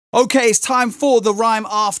Okay, it's time for the rhyme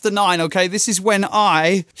after 9, okay? This is when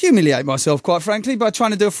I humiliate myself, quite frankly, by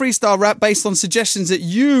trying to do a freestyle rap based on suggestions that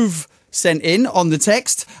you've sent in on the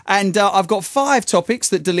text. And I've got 5 topics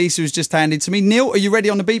that Delisa has just handed to me. Neil, are you ready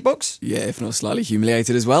on the beatbox? Yeah, if not slightly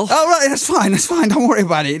humiliated as well. Oh, right, that's fine. Don't worry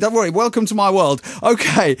about it. Don't worry. Welcome to my world.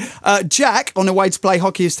 Okay, Jack, on the way to play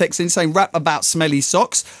hockey, is texting saying rap about smelly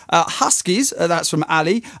socks. Huskies, that's from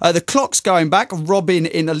Ali. The clock's going back. Robin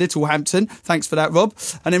in Littlehampton. Thanks for that, Rob.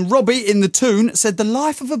 And then Robbie in the tune said the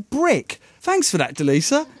life of a brick. Thanks for that,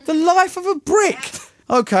 Delisa. The life of a brick.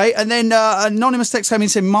 Okay, and then anonymous text came in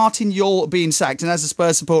saying Martin, you're being sacked. And as a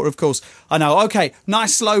Spurs supporter, of course, I know. Okay,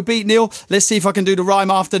 nice slow beat, Neil. Let's see if I can do the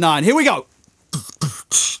rhyme after 9. Here we go.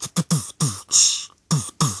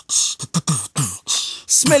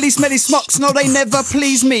 Smelly smocks, no, they never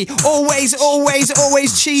please me. Always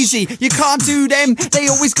cheesy. You can't do them, they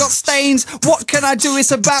always got stains. What can I do?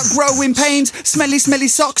 It's about growing pains. Smelly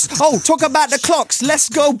socks. Oh, talk about the clocks. Let's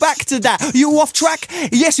go back to that. You off track?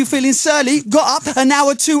 Yes, you're feeling surly. Got up an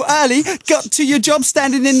hour too early. Got to your job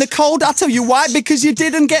standing in the cold. I'll tell you why. Because you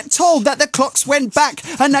didn't get told that the clocks went back.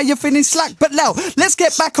 And now you're feeling slack. But now, let's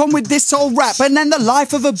get back on with this old rap. And then the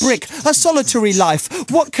life of a brick. A solitary life.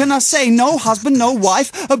 What can I say? No husband, no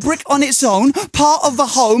wife. A brick on its own, part of a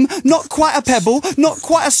home, not quite a pebble, not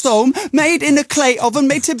quite a stone, made in a clay oven,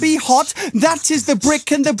 made to be hot. That is the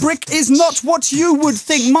brick, and the brick is not what you would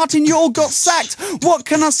think. Martin, you all got sacked. What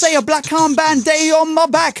can I say? A black armband day on my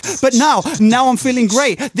back. But now I'm feeling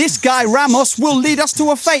great. This guy Ramos will lead us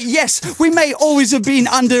to a fate. Yes, we may always have been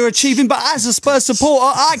underachieving, but as a Spurs supporter,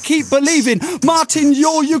 I keep believing. Martin,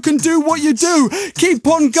 you can do what you do. Keep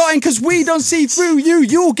on going, cause we don't see through you.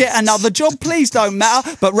 You'll get another job, please don't matter.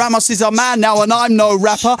 But Ramos is our man now and I'm no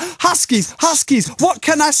rapper. Huskies, what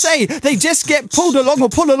can I say? They just get pulled along or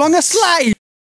pull along a sleigh.